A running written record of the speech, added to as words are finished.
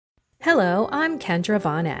Hello, I'm Kendra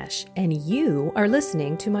Von Esch, and you are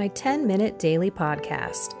listening to my 10-minute daily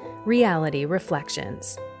podcast, Reality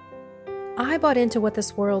Reflections. I bought into what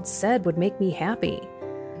this world said would make me happy.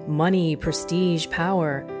 Money, prestige,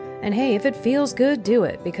 power. And hey, if it feels good, do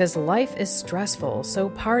it, because life is stressful, so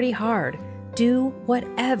party hard. Do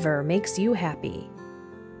whatever makes you happy.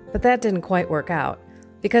 But that didn't quite work out,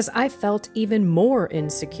 because I felt even more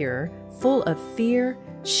insecure, full of fear,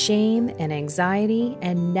 shame, and anxiety,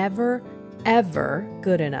 and never, ever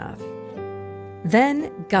good enough.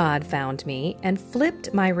 Then God found me and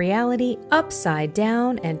flipped my reality upside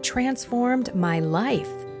down and transformed my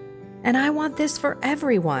life. And I want this for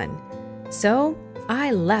everyone. So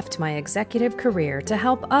I left my executive career to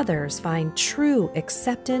help others find true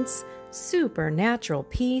acceptance, supernatural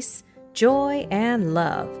peace, joy, and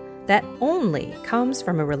love that only comes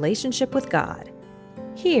from a relationship with God.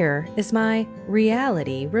 Here is my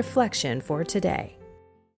reality reflection for today.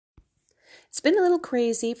 It's been a little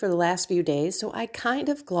crazy for the last few days, so I kind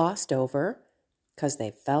of glossed over, because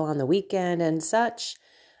they fell on the weekend and such,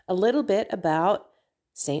 a little bit about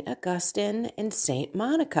St. Augustine and St.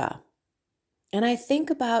 Monica. And I think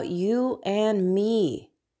about you and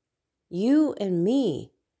me. You and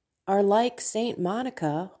me are like St.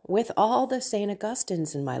 Monica with all the St.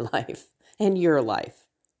 Augustines in my life and your life,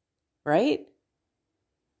 right?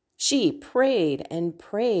 She prayed and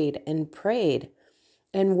prayed and prayed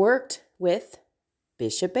and worked with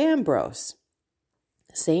Bishop Ambrose,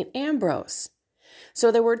 St. Ambrose.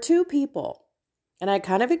 So there were two people, and I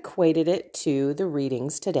kind of equated it to the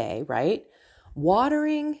readings today, right?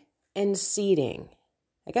 Watering and seeding.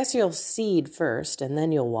 I guess you'll seed first and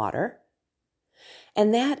then you'll water.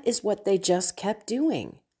 And that is what they just kept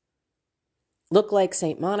doing. Looked like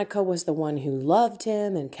St. Monica was the one who loved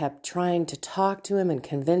him and kept trying to talk to him and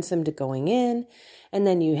convince him to going in. And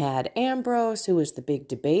then you had Ambrose, who was the big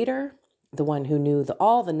debater, the one who knew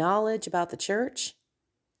all the knowledge about the church.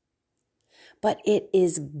 But it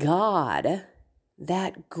is God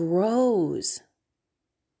that grows.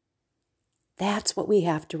 That's what we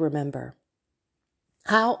have to remember.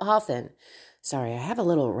 How often, sorry, I have a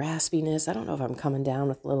little raspiness. I don't know if I'm coming down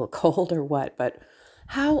with a little cold or what, but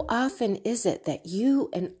how often is it that you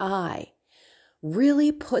and I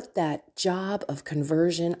really put that job of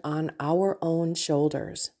conversion on our own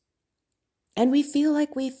shoulders? And we feel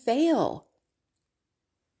like we fail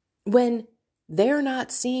when they're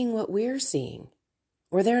not seeing what we're seeing,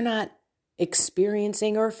 or they're not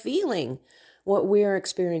experiencing or feeling what we're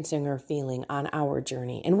experiencing or feeling on our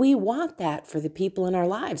journey. And we want that for the people in our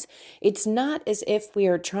lives. It's not as if we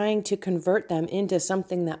are trying to convert them into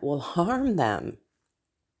something that will harm them.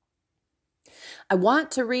 I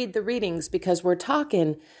want to read the readings because we're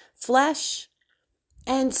talking flesh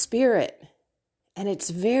and spirit, and it's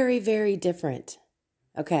very, very different.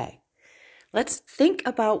 Okay, let's think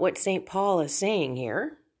about what St. Paul is saying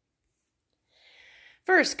here.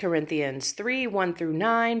 1 Corinthians 3,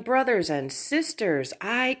 1-9, brothers and sisters,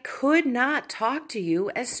 I could not talk to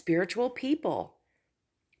you as spiritual people,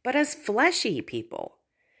 but as fleshy people,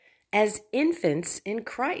 as infants in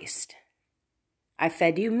Christ. I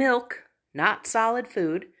fed you milk, not solid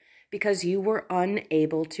food, because you were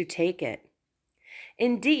unable to take it.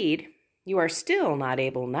 Indeed, you are still not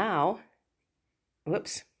able now.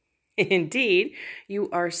 Indeed, you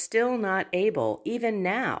are still not able, even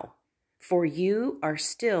now, for you are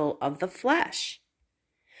still of the flesh.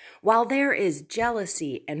 While there is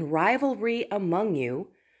jealousy and rivalry among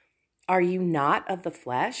you, are you not of the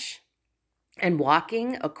flesh and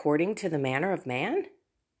walking according to the manner of man?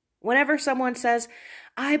 Whenever someone says,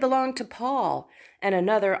 I belong to Paul, and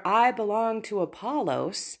another, I belong to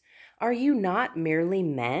Apollos, are you not merely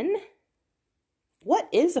men? What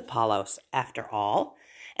is Apollos, after all,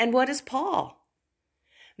 and what is Paul?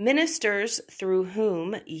 Ministers through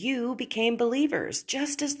whom you became believers,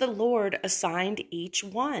 just as the Lord assigned each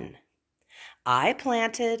one. I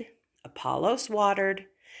planted, Apollos watered,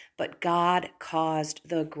 but God caused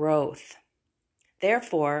the growth.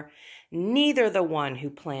 Therefore, neither the one who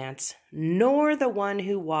plants nor the one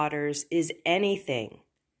who waters is anything,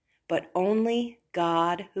 but only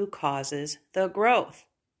God who causes the growth.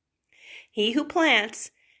 He who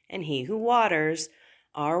plants and he who waters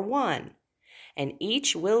are one, and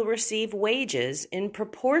each will receive wages in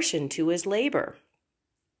proportion to his labor.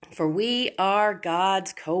 For we are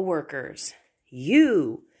God's co-workers.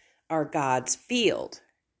 You are God's field,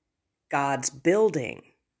 God's building.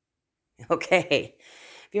 Okay.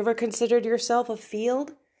 Have you ever considered yourself a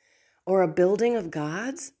field or a building of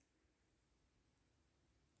God's?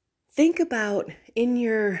 Think about, in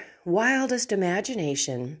your wildest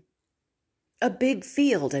imagination, a big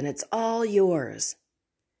field and it's all yours.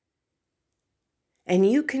 And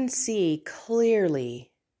you can see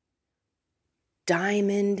clearly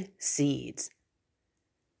diamond seeds.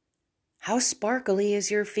 How sparkly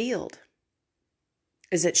is your field?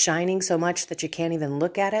 Is it shining so much that you can't even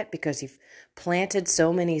look at it because you've planted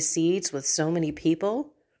so many seeds with so many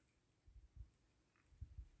people?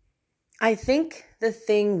 I think the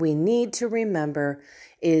thing we need to remember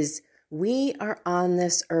is we are on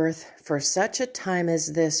this earth for such a time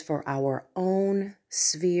as this for our own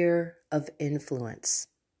sphere of influence.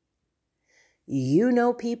 You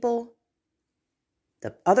know people.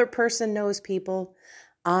 The other person knows people.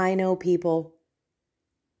 I know people.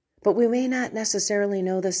 But we may not necessarily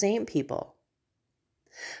know the same people.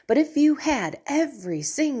 But if you had every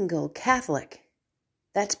single Catholic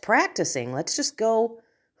that's practicing, let's just go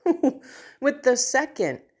with the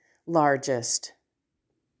second largest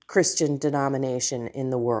Christian denomination in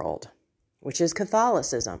the world, which is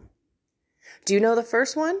Catholicism. Do you know the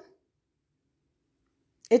first one?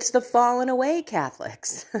 It's the fallen away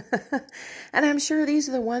Catholics. And I'm sure these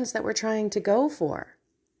are the ones that we're trying to go for.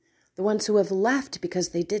 The ones who have left because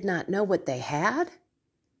they did not know what they had.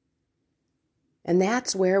 And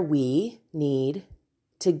that's where we need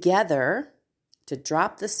together to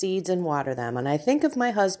drop the seeds and water them. And I think of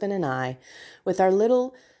my husband and I with our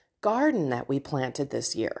little garden that we planted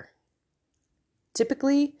this year.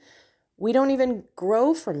 Typically, we don't even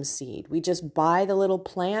grow from seed. We just buy the little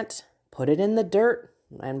plant, put it in the dirt,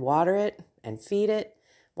 and water it and feed it,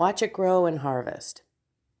 watch it grow and harvest.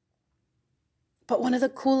 But one of the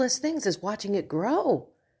coolest things is watching it grow.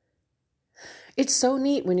 It's so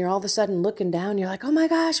neat when you're all of a sudden looking down, you're like, oh my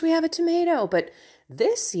gosh, we have a tomato. But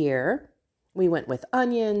this year, we went with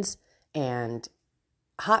onions and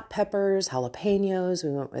hot peppers, jalapenos.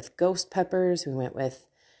 We went with ghost peppers. We went with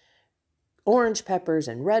orange peppers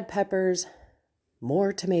and red peppers,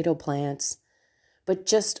 more tomato plants, but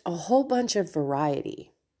just a whole bunch of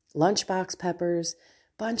variety. Lunchbox peppers,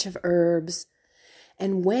 bunch of herbs.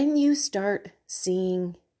 And when you start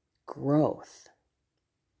seeing growth,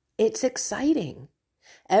 it's exciting.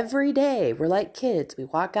 Every day, we're like kids. We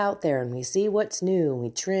walk out there and we see what's new. We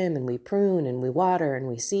trim and we prune and we water and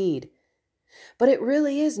we seed. But it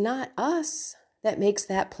really is not us that makes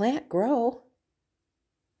that plant grow.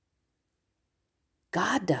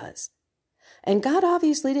 God does. And God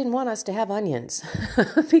obviously didn't want us to have onions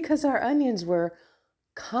because our onions were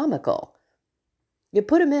comical. You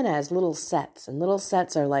put them in as little sets, and little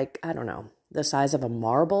sets are like, I don't know, the size of a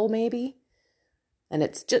marble maybe. And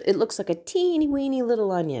it looks like a teeny weeny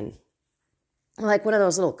little onion. Like one of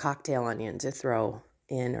those little cocktail onions you throw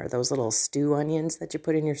in, or those little stew onions that you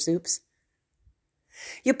put in your soups.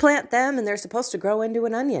 You plant them and they're supposed to grow into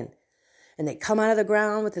an onion. And they come out of the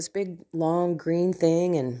ground with this big, long green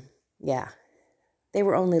thing. And yeah, they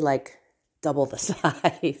were only like double the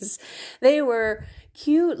size. They were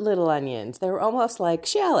cute little onions. They were almost like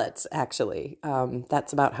shallots, actually.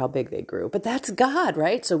 That's about how big they grew. But that's God,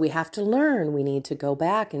 right? So we have to learn. We need to go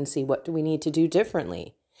back and see what do we need to do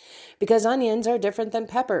differently. Because onions are different than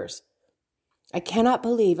peppers. I cannot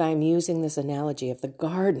believe I'm using this analogy of the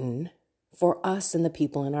garden for us and the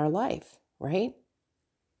people in our life, right?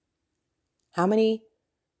 How many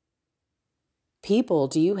people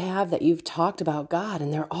do you have that you've talked about God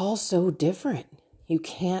and they're all so different? You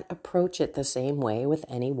can't approach it the same way with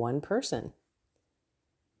any one person.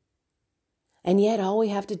 And yet all we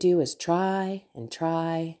have to do is try and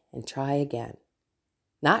try and try again.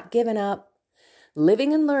 Not giving up,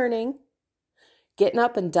 living and learning, getting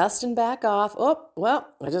up and dusting back off. Oh,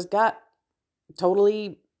 well, I just got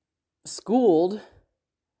totally schooled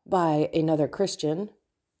by another Christian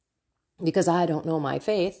because I don't know my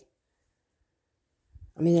faith.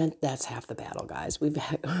 I mean, that's half the battle, guys. We've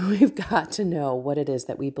got to know what it is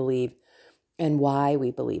that we believe and why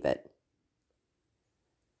we believe it.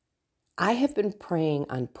 I have been praying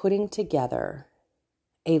on putting together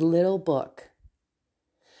a little book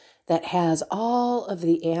that has all of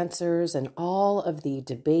the answers and all of the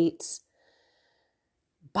debates,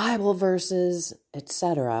 Bible verses,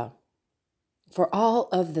 etc., for all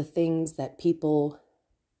of the things that people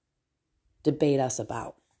debate us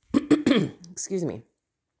about. Excuse me.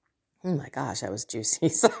 Oh my gosh, that was juicy.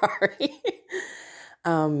 Sorry.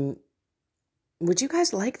 Would you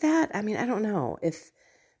guys like that? I mean, I don't know if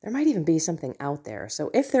there might even be something out there. So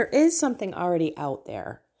if there is something already out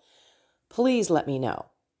there, please let me know.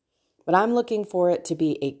 But I'm looking for it to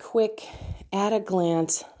be a quick, at a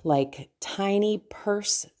glance, like tiny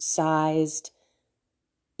purse-sized,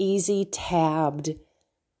 easy tabbed,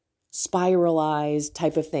 spiralized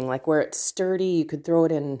type of thing, like where it's sturdy. You could throw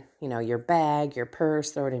it in, your bag, your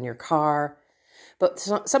purse, throw it in your car, but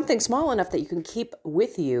something small enough that you can keep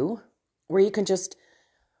with you where you can just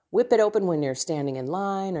whip it open when you're standing in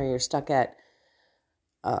line or you're stuck at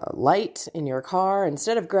a light in your car.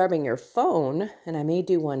 Instead of grabbing your phone, and I may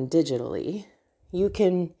do one digitally, you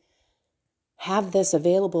can have this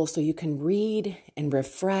available so you can read and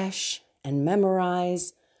refresh and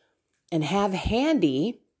memorize and have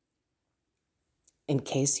handy, in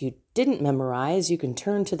case you didn't memorize, you can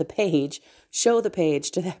turn to the page, show the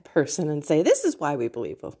page to that person and say, this is why we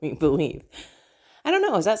believe what we believe. I don't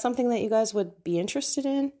know. Is that something that you guys would be interested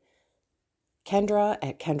in?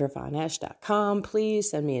 Kendra@KendraVonEsch.com.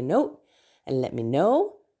 Please send me a note and let me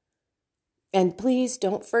know. And please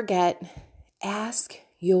don't forget, ask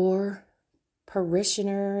your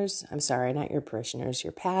parishioners. I'm sorry, not your parishioners,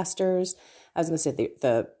 your pastors. I was going to say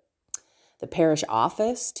the parish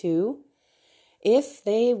office too. If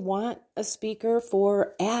they want a speaker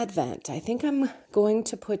for Advent, I think I'm going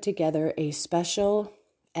to put together a special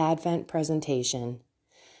Advent presentation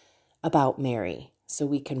about Mary, so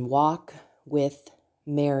we can walk with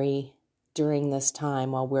Mary during this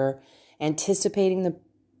time while we're anticipating the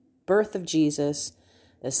birth of Jesus,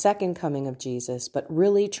 the second coming of Jesus, but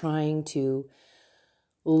really trying to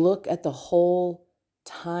look at the whole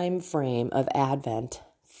time frame of Advent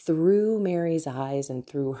through Mary's eyes and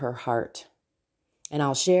through her heart. And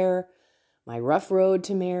I'll share my rough road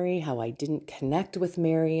to Mary, how I didn't connect with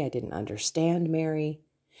Mary, I didn't understand Mary,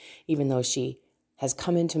 even though she has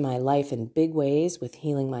come into my life in big ways with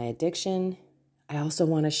healing my addiction. I also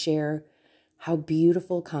want to share how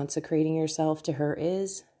beautiful consecrating yourself to her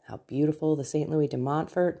is, how beautiful the St. Louis de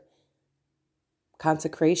Montfort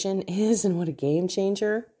consecration is, and what a game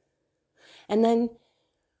changer. And then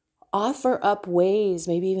offer up ways,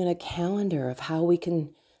 maybe even a calendar of how we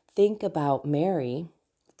can think about Mary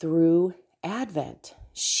through Advent.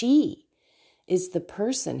 She is the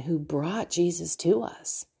person who brought Jesus to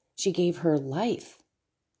us. She gave her life.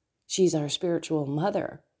 She's our spiritual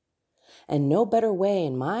mother. And no better way,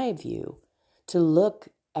 in my view, to look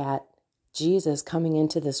at Jesus coming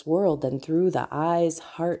into this world than through the eyes,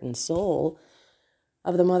 heart, and soul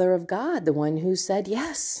of the Mother of God, the one who said,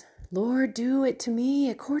 yes, Lord, do it to me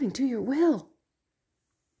according to your will.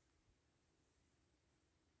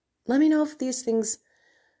 Let me know if these things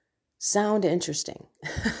sound interesting.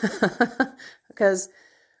 Because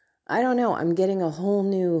I don't know, I'm getting a whole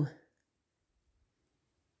new,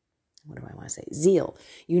 what do I want to say? Zeal.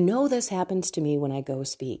 You know, this happens to me when I go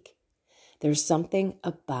speak. There's something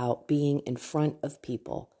about being in front of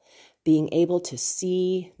people, being able to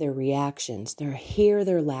see their reactions, hear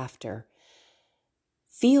their laughter,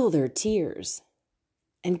 feel their tears,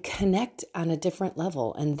 and connect on a different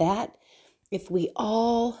level. And that, if we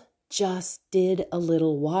all just did a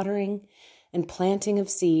little watering and planting of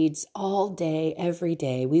seeds all day, every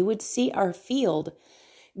day, we would see our field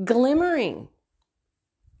glimmering.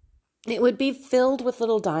 It would be filled with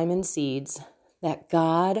little diamond seeds that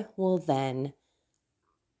God will then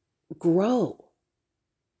grow,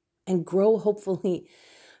 and grow hopefully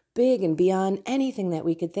big and beyond anything that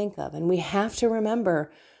we could think of. And we have to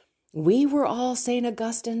remember, we were all St.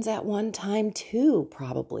 Augustines at one time too,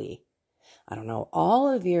 probably. I don't know all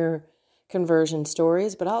of your conversion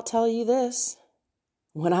stories, but I'll tell you this.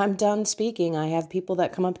 When I'm done speaking, I have people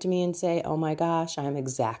that come up to me and say, oh my gosh, I'm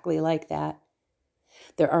exactly like that.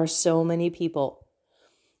 There are so many people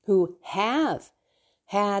who have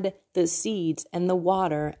had the seeds and the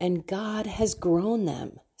water, and God has grown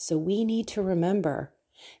them. So we need to remember,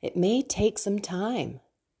 it may take some time.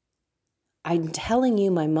 I'm telling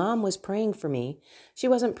you, my mom was praying for me. She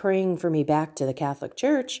wasn't praying for me back to the Catholic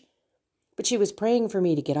Church, but she was praying for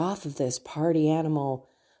me to get off of this party animal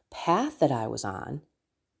path that I was on.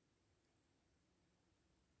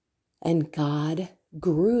 And God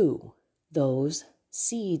grew those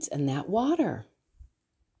seeds and that water.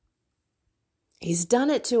 He's done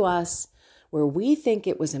it to us where we think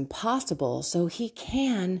it was impossible, so he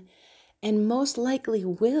can and most likely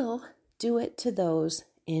will do it to those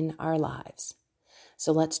in our lives.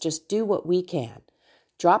 So let's just do what we can.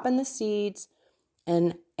 Dropping the seeds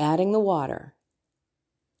and adding the water.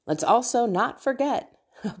 Let's also not forget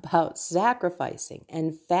about sacrificing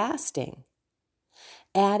and fasting.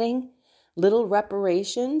 Adding little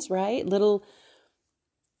reparations, right? Little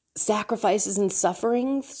sacrifices and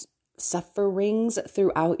sufferings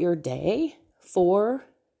throughout your day for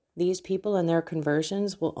these people and their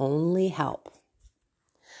conversions will only help.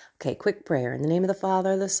 Okay, quick prayer. In the name of the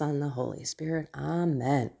Father, the Son, the Holy Spirit.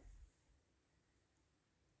 Amen.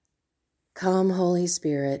 Come, Holy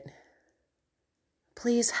Spirit.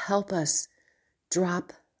 Please help us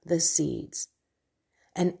drop the seeds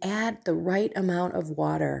and add the right amount of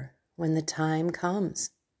water when the time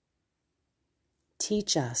comes.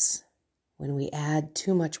 Teach us when we add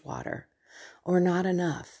too much water or not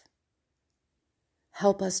enough.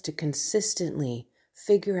 Help us to consistently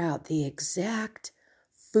figure out the exact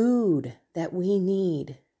food that we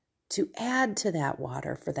need to add to that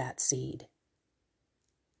water for that seed.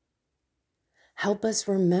 Help us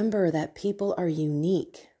remember that people are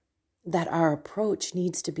unique, that our approach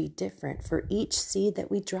needs to be different for each seed that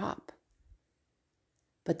we drop,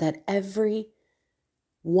 but that every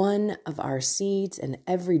one of our seeds and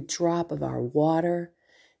every drop of our water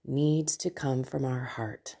needs to come from our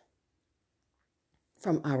heart,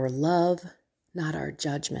 from our love, not our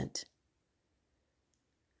judgment,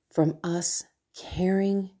 from us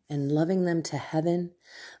caring and loving them to heaven,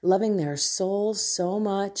 loving their souls so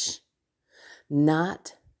much,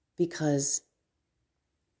 not because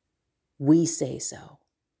we say so,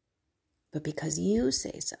 but because you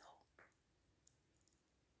say so.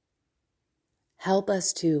 Help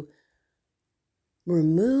us to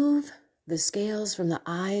remove the scales from the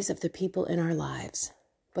eyes of the people in our lives,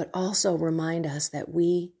 but also remind us that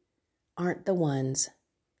we aren't the ones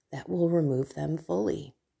that will remove them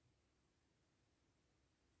fully.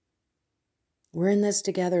 We're in this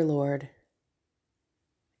together, Lord.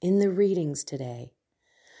 In the readings today,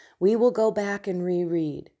 we will go back and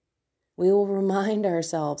reread. We will remind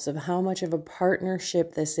ourselves of how much of a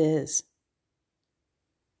partnership this is.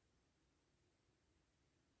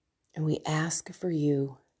 And we ask for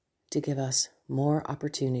you to give us more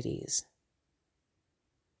opportunities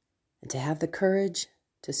and to have the courage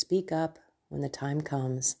to speak up when the time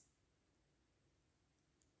comes.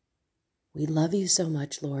 We love you so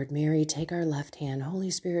much, Lord. Mary, take our left hand. Holy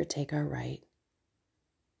Spirit, take our right.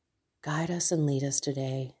 Guide us and lead us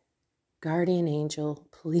today. Guardian angel,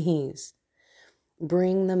 please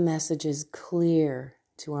bring the messages clear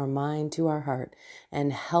to our mind, to our heart,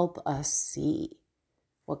 and help us see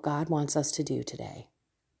what God wants us to do today.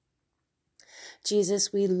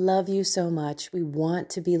 Jesus, we love you so much. We want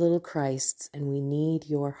to be little Christs, and we need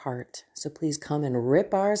your heart. So please come and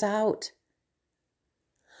rip ours out.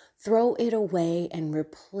 Throw it away and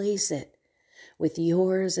replace it with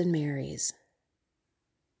yours and Mary's.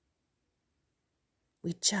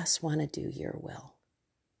 We just want to do your will.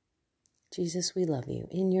 Jesus, we love you.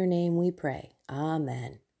 In your name we pray.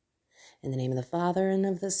 Amen. In the name of the Father, and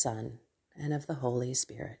of the Son, and of the Holy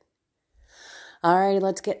Spirit. All right,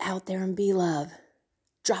 let's get out there and be love.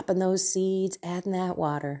 Dropping those seeds, adding that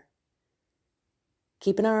water.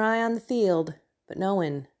 Keeping our eye on the field, but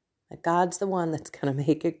knowing that God's the one that's going to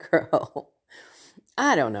make it grow.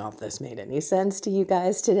 I don't know if this made any sense to you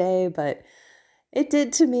guys today, but it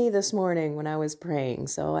did to me this morning when I was praying.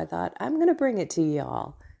 So I thought, I'm going to bring it to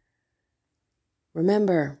y'all.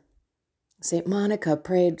 Remember, St. Monica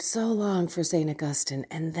prayed so long for St. Augustine,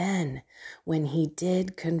 and then when he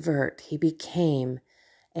did convert, he became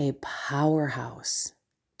a powerhouse,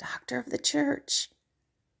 doctor of the church.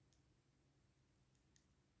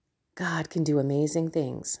 God can do amazing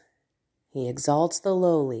things. He exalts the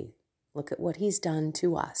lowly. Look at what he's done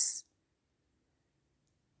to us.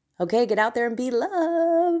 Okay, get out there and be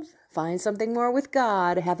love. Find something more with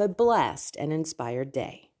God. Have a blessed and inspired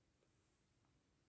day.